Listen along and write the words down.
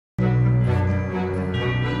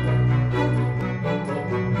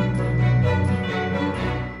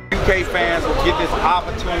UK fans will get this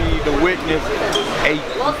opportunity to witness a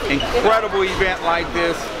incredible event like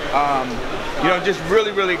this. You know, just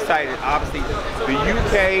really, really excited. Obviously, the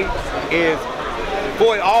UK is,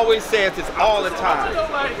 Floyd always says this all the time,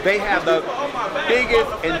 they have the biggest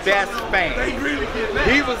and best fans.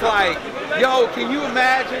 He was like, yo, can you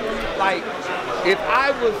imagine, like, if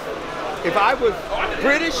I was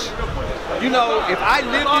British, you know, if I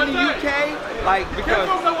lived in the UK, like, because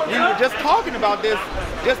we were just talking about this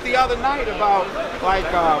just the other night about, like,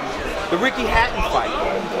 the Ricky Hatton fight,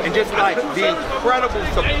 and just like the incredible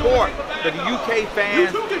support that the UK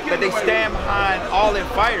fans, that they stand behind all their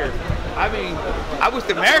fighters. I mean, I wish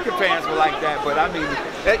the American fans were like that, but I mean,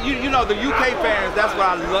 you know, the UK fans, that's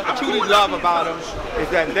what I truly love about them, is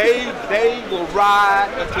that they will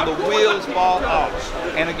ride until the wheels fall off.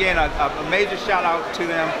 And again, a major shout out to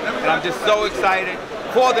them, and I'm just so excited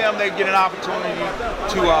for them. They get an opportunity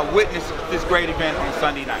to witness this great event on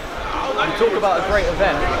Sunday night. You talk about a great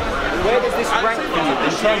event. Where does this rank for you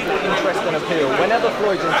in terms of interest and appeal? Whenever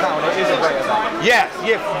Floyd's in town, it is a great event. Yes,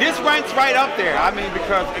 this ranks right up there. I mean,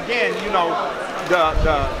 because again, you know,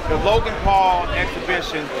 the Logan Paul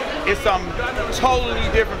exhibition is something totally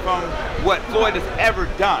different from what Floyd has ever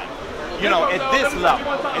done. You know, at this level,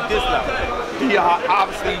 he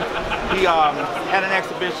obviously had an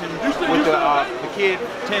exhibition with the kid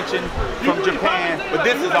Tension from Japan, but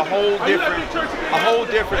this is a whole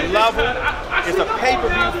different level. It's a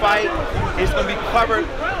pay-per-view fight. It's going to be covered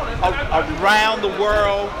around the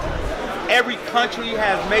world. Every country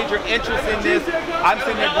has major interest in this. I'm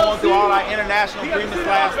sitting there going through all our international agreements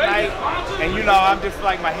last night, and you know, I'm just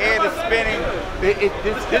like, my head is spinning.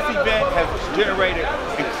 This event has generated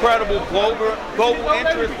incredible global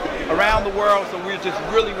interest around the world, so we're just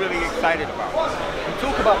really, really excited about it. You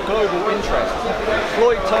talk about global interest.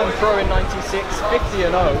 Floyd turned pro in '96, 50-0.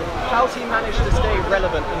 How's he managed to stay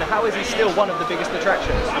relevant, and how is he still one of the biggest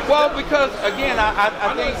attractions? Well, because again,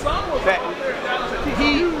 I think that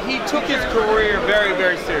he took his career very,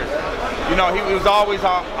 very seriously. You know, he was always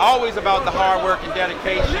about the hard work and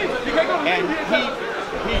dedication, and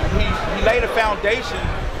he laid a foundation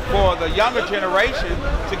for the younger generation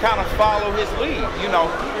to kind of follow his lead. You know,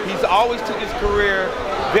 he's always took his career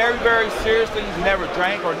very, very seriously. He's never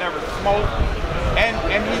drank or never smoked,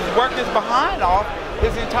 and he's worked his behind off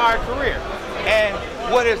his entire career. And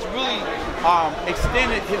what has really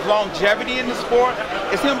extended his longevity in the sport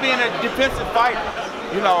is him being a defensive fighter.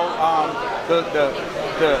 You know,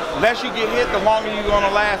 the less you get hit, the longer you're going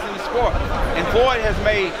to last in the sport. And Floyd has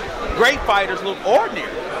made great fighters look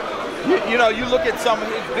ordinary. You know, you look at some of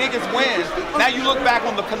his biggest wins. Now you look back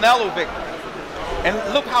on the Canelo victory, and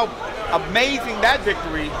look how amazing that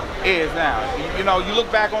victory is now. You know, you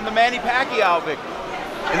look back on the Manny Pacquiao victory,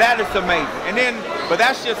 and that is amazing. And then, but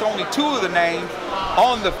that's just only two of the names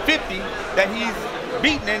on the 50 that he's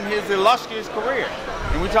beaten in his illustrious career.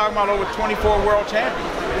 And we're talking about over 24 world champions.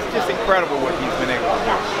 It's just incredible what he's been able to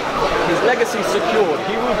do. His legacy secured.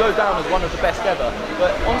 He will go down as one of the best ever.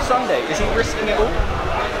 But on Sunday, is he risking it all?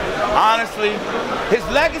 Honestly, his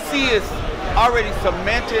legacy is already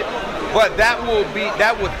cemented, but that would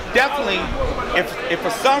definitely, if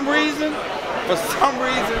for some reason,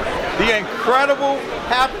 the incredible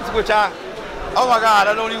happens, which oh my God,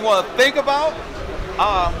 I don't even want to think about,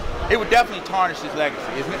 it would definitely tarnish his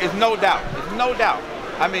legacy. It's no doubt. It's no doubt.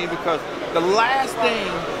 I mean, because the last thing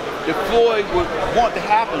that Floyd would want to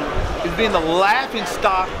happen is being the laughing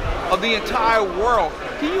stock of the entire world.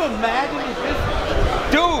 Can you imagine if this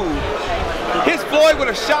dude, his Floyd with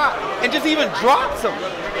a shot and just even drops him?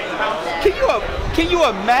 Can you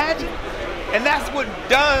imagine? And that's what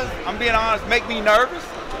does, I'm being honest, make me nervous,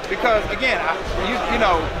 because again, you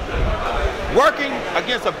know, working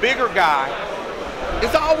against a bigger guy,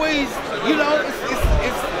 it's always, you know,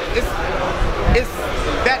 it's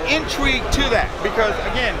that intrigue to that, because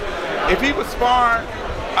again, if he was sparring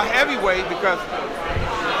a heavyweight, because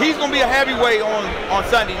he's going to be a heavyweight on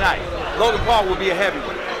Sunday night. Logan Paul will be a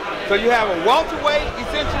heavyweight. So you have a welterweight,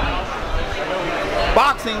 essentially,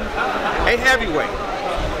 boxing a heavyweight.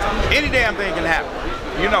 Any damn thing can happen.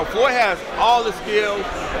 You know, Floyd has all the skills,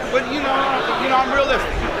 but you know, I'm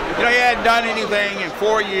realistic. You know, he hadn't done anything in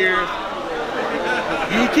 4 years.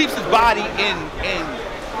 He keeps his body in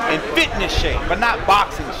fitness shape, but not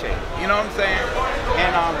boxing shape. You know what I'm saying?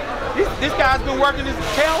 And this guy's been working his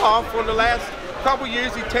tail off for the last couple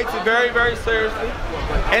years. He takes it very, very seriously,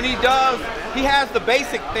 and he has the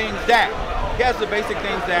basic things down. He has the basic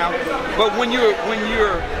things down. But when you're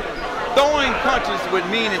throwing punches with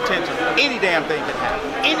mean intentions, any damn thing can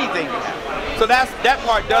happen. Anything can happen. So that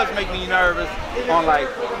part does make me nervous on, like,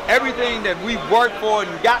 everything that we've worked for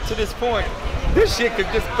and got to this point. this shit could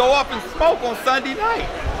just go up in smoke on Sunday night.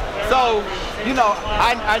 So, you know,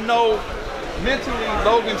 I know mentally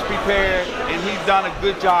Logan's prepared and he's done a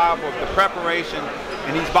good job of the preparation,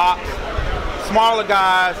 and he's boxed smaller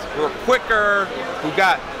guys who are quicker, who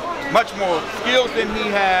got much more skills than he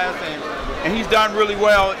has, and he's done really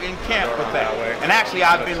well in camp with that. And actually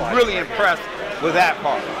I've been really impressed with that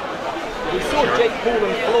part. We saw Jake Paul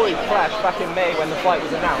and Floyd clash back in May when the fight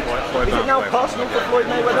was announced. Is it now personal for Floyd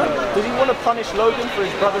Mayweather? Does he want to punish Logan for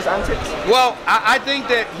his brother's antics? Well, I think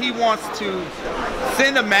that he wants to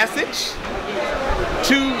send a message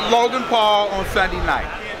to Logan Paul on Sunday night.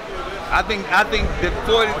 I think that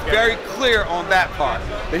Floyd is very clear on that part,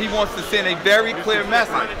 that he wants to send a very clear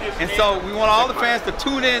message. And so we want all the fans to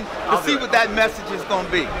tune in to see what that message is going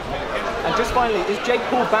to be. And just finally, is Jake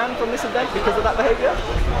Paul banned from this event because of that behavior?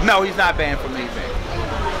 No, he's not banned from the event.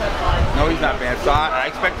 No, he's not banned. So I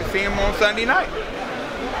expect to see him on Sunday night.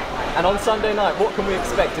 And on Sunday night, what can we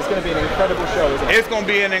expect? It's going to be an incredible show, isn't it? It's going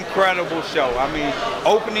to be an incredible show. I mean,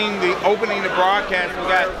 opening the broadcast, we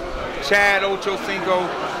got Chad Ochocinco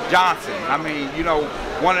Johnson. I mean, you know,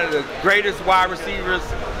 one of the greatest wide receivers,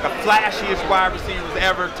 the flashiest wide receivers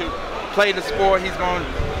ever to play the sport. He's going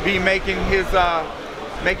to be making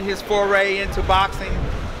his foray into boxing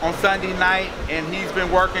on Sunday night, and he's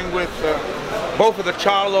been working with both of the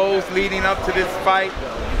Charlos leading up to this fight,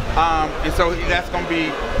 and so that's going to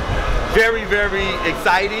be very, very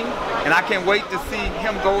exciting, and I can't wait to see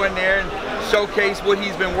him go in there and showcase what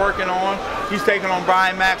he's been working on. He's taking on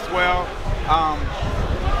Brian Maxwell.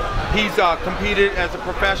 He's competed as a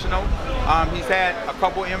professional. He's had a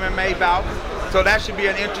couple MMA bouts, so that should be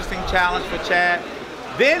an interesting challenge for Chad.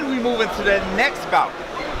 Then we move into the next bout,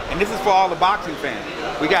 and this is for all the boxing fans.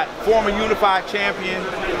 We got former unified champion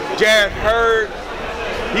Jarrett Hurd.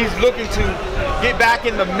 He's looking to get back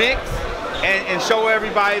in the mix and show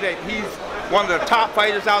everybody that he's one of the top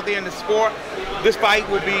fighters out there in the sport. This fight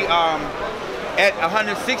will be at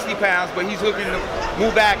 160 pounds, but he's looking to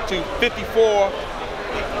move back to 54.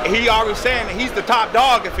 He already saying that he's the top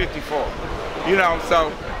dog at 54, you know,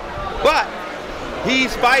 so, but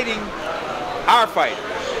he's fighting our fighter,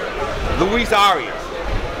 Luis Arias.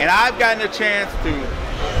 And I've gotten a chance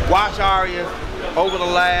to watch Arias over the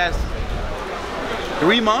last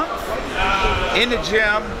 3 months in the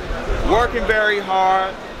gym, working very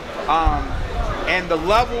hard, and the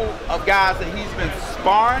level of guys that he's been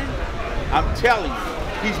sparring, I'm telling you,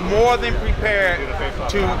 he's more than prepared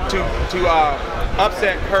to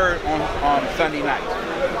upset Hurd on Sunday night.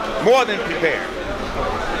 More than prepared.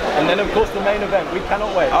 And then, of course, the main event. We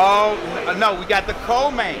cannot wait. Oh, no, we got the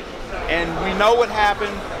co-main. And we know what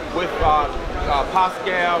happened with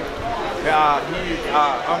Pascal.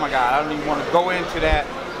 Oh my God, I don't even want to go into that.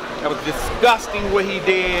 That was disgusting what he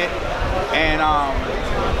did. And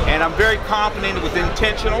I'm very confident it was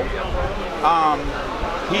intentional.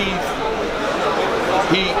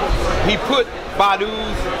 He put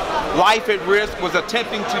Badu's life at risk, was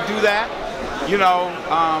attempting to do that, you know,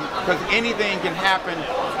 because anything can happen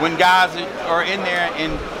when guys are in there,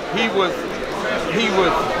 and he was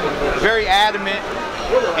very adamant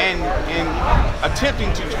and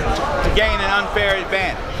attempting to gain an unfair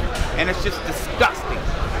advantage, and it's just disgusting,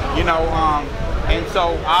 you know. And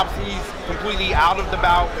so obviously he's completely out of the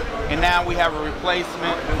bout, and now we have a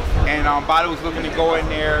replacement, and Badu's looking to go in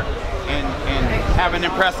there and have an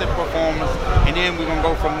impressive performance, and then we're gonna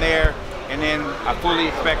go from there. And then I fully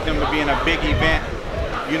expect them to be in a big event,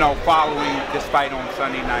 you know, following this fight on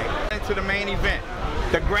Sunday night. Into the main event,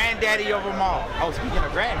 the granddaddy of them all. Oh, speaking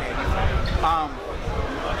of granddaddies,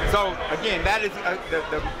 so again, that is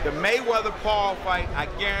the Mayweather Paul fight. I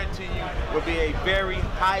guarantee you will be a very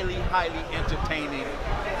highly entertaining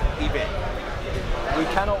event. We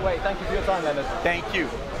cannot wait. Thank you for your time, Leonard. Thank you.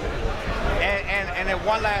 And then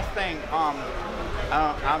one last thing.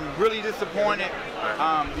 I'm really disappointed.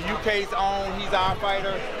 The UK's own, he's our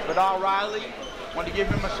fighter, but O'Reilly, want to give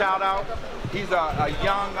him a shout out. He's a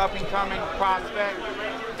young up-and-coming prospect,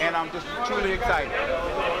 and I'm just truly excited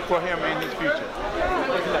for him in his future.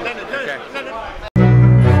 Okay.